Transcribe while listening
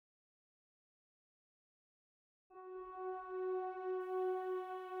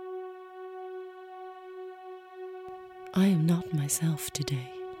I am not myself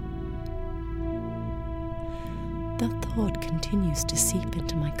today. That thought continues to seep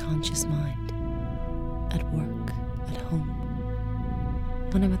into my conscious mind. At work, at home,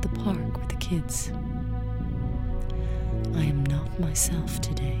 when I'm at the park with the kids. I am not myself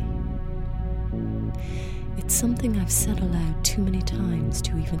today. It's something I've said aloud too many times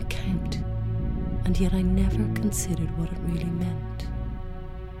to even count, and yet I never considered what it really meant.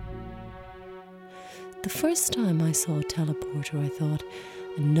 The first time I saw a teleporter, I thought,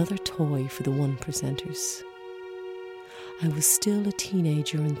 another toy for the 1%ers. I was still a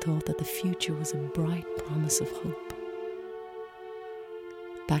teenager and thought that the future was a bright promise of hope.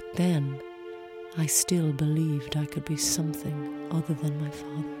 Back then, I still believed I could be something other than my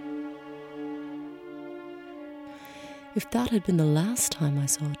father. If that had been the last time I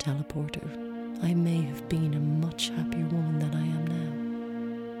saw a teleporter, I may have been a much happier woman than I am now.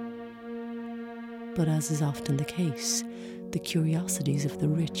 But as is often the case, the curiosities of the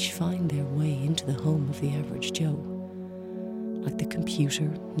rich find their way into the home of the average Joe. Like the computer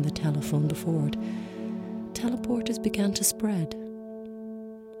and the telephone before it, teleporters began to spread.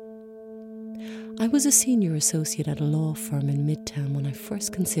 I was a senior associate at a law firm in Midtown when I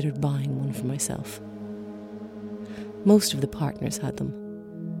first considered buying one for myself. Most of the partners had them,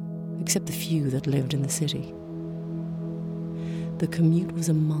 except the few that lived in the city. The commute was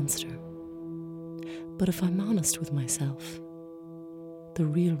a monster. But if I'm honest with myself, the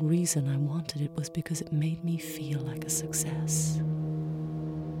real reason I wanted it was because it made me feel like a success.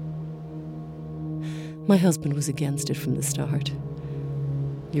 My husband was against it from the start.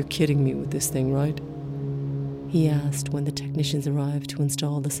 "You're kidding me with this thing, right?" he asked when the technicians arrived to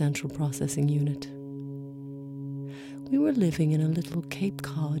install the central processing unit. We were living in a little Cape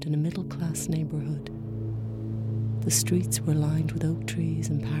Cod in a middle-class neighbourhood. The streets were lined with oak trees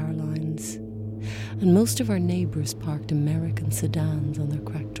and power lines, and most of our neighbours parked American sedans on their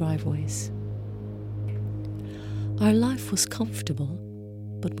cracked driveways. Our life was comfortable,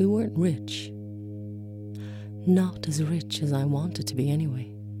 but we weren't rich. Not as rich as I wanted to be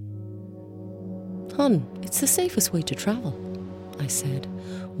anyway. "Hon, it's the safest way to travel," I said,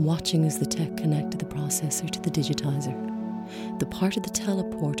 watching as the tech connected the processor to the digitizer, the part of the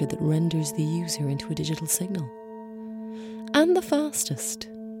teleporter that renders the user into a digital signal. "And the fastest.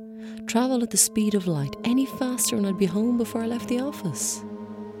 Travel at the speed of light, any faster and I'd be home before I left the office."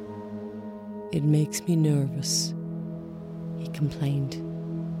 "It makes me nervous," he complained.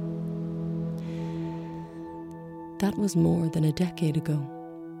 That was more than a decade ago,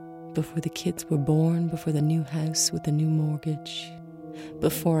 before the kids were born, before the new house with the new mortgage,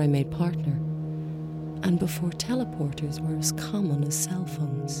 before I made partner, and before teleporters were as common as cell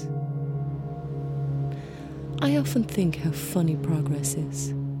phones. I often think how funny progress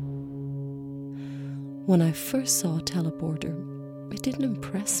is. When I first saw a teleporter, it didn't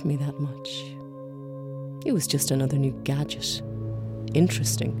impress me that much. It was just another new gadget.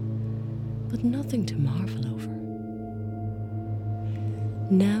 Interesting, but nothing to marvel over.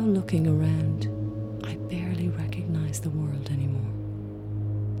 Now looking around, I barely recognize the world anymore.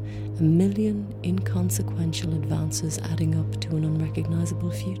 1,000,000 inconsequential advances adding up to an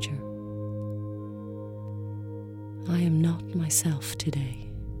unrecognizable future. I am not myself today.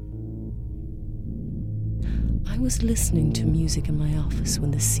 I was listening to music in my office when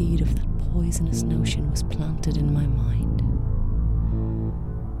the seed of that poisonous notion was planted in my mind.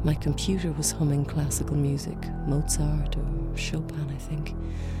 My computer was humming classical music, Mozart or Chopin, I think,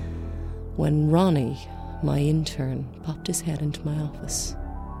 when Ronnie, my intern, popped his head into my office.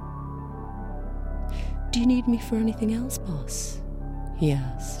 "Do you need me for anything else, boss?" he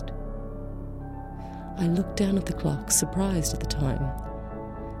asked. I looked down at the clock, surprised at the time.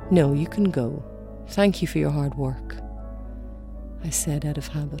 "No, you can go. Thank you for your hard work," I said out of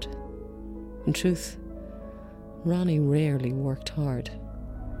habit. In truth, Ronnie rarely worked hard.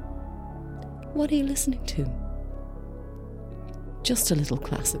 "What are you listening to?" "Just a little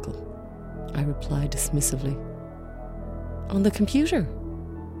classical," I replied dismissively. "On the computer?"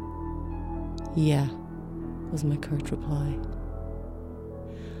 "Yeah," was my curt reply.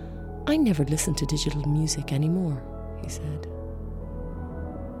 "I never listen to digital music anymore," he said.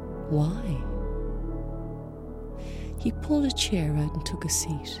 "Why?" He pulled a chair out and took a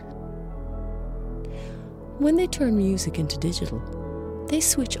seat. "When they turn music into digital, they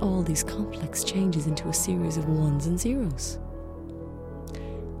switch all these complex changes into a series of ones and zeros."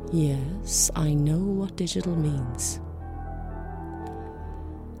 "Yes, I know what digital means."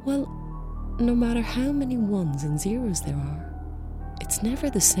 "Well, no matter how many ones and zeros there are, it's never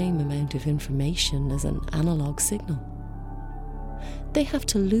the same amount of information as an analog signal. They have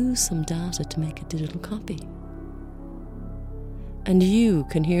to lose some data to make a digital copy. And you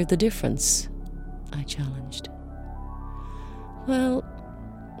can hear the difference, I challenged. Well,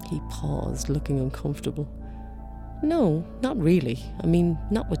 he paused, looking uncomfortable. No, not really. I mean,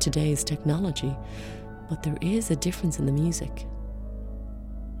 not with today's technology, but there is a difference in the music.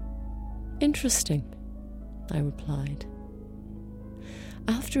 Interesting, I replied.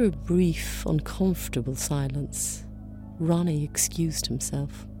 After a brief, uncomfortable silence, Ronnie excused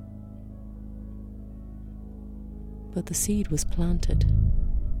himself. But the seed was planted.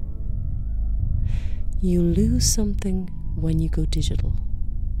 You lose something when you go digital.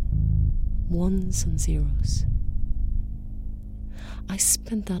 Ones and zeros. I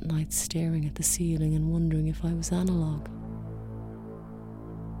spent that night staring at the ceiling and wondering if I was analog.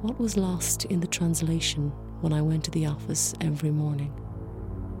 What was lost in the translation when I went to the office every morning?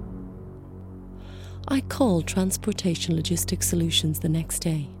 I called Transportation Logistics Solutions the next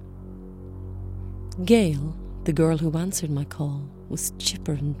day. Gail, the girl who answered my call, was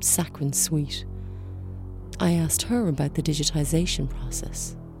chipper and saccharine sweet. I asked her about the digitization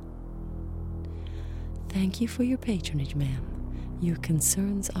process. Thank you for your patronage, ma'am. Your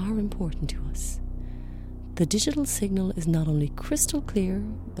concerns are important to us. The digital signal is not only crystal clear,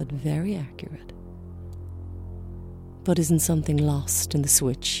 but very accurate. But isn't something lost in the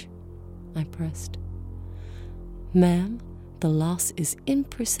switch? I pressed. Ma'am, the loss is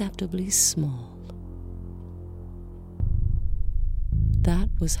imperceptibly small. That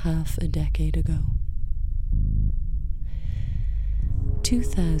was half a decade ago.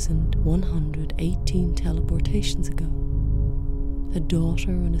 2,118 teleportations ago. A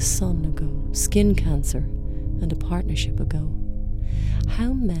daughter and a son ago. Skin cancer and a partnership ago.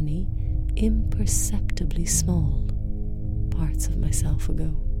 How many imperceptibly small parts of myself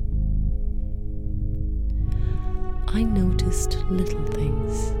ago? I noticed little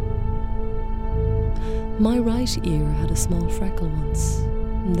things. My right ear had a small freckle once,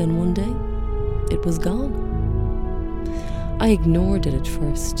 and then one day, it was gone. I ignored it at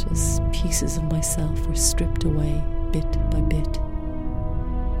first as pieces of myself were stripped away bit by bit.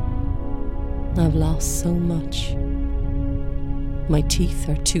 I've lost so much. My teeth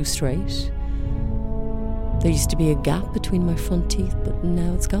are too straight. There used to be a gap between my front teeth, but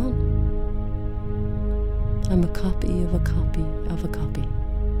now it's gone. I'm a copy of a copy of a copy.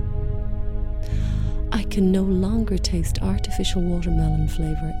 I can no longer taste artificial watermelon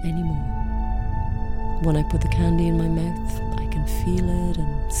flavour anymore. When I put the candy in my mouth, I can feel it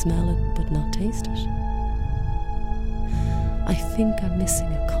and smell it, but not taste it. I think I'm missing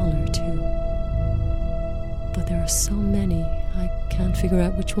a colour too. But there are so many, I can't figure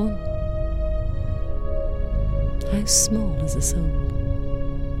out which one. How small is a soul?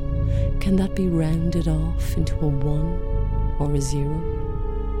 Can that be rounded off into a 1 or a 0?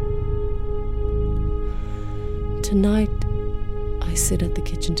 Tonight, I sit at the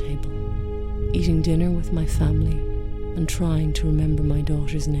kitchen table, eating dinner with my family and trying to remember my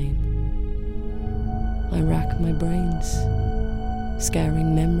daughter's name. I rack my brains,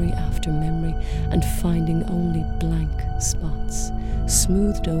 scouring memory after memory and finding only blank spots,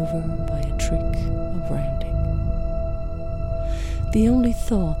 smoothed over by a trick of rounding. The only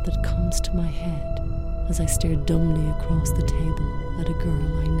thought that comes to my head as I stare dumbly across the table at a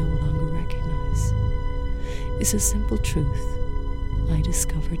girl I no longer recognize is a simple truth I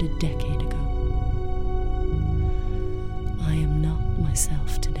discovered a decade ago. I am not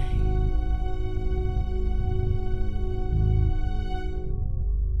myself today.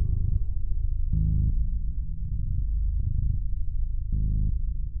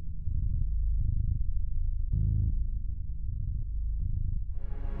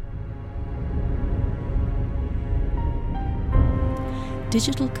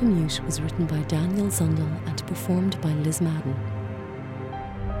 Digital Commute was written by Daniel Zundl and performed by Liz Madden.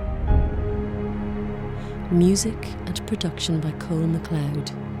 Music and production by Cole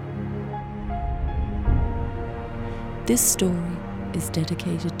McLeod. This story is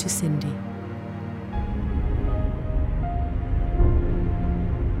dedicated to Cindy.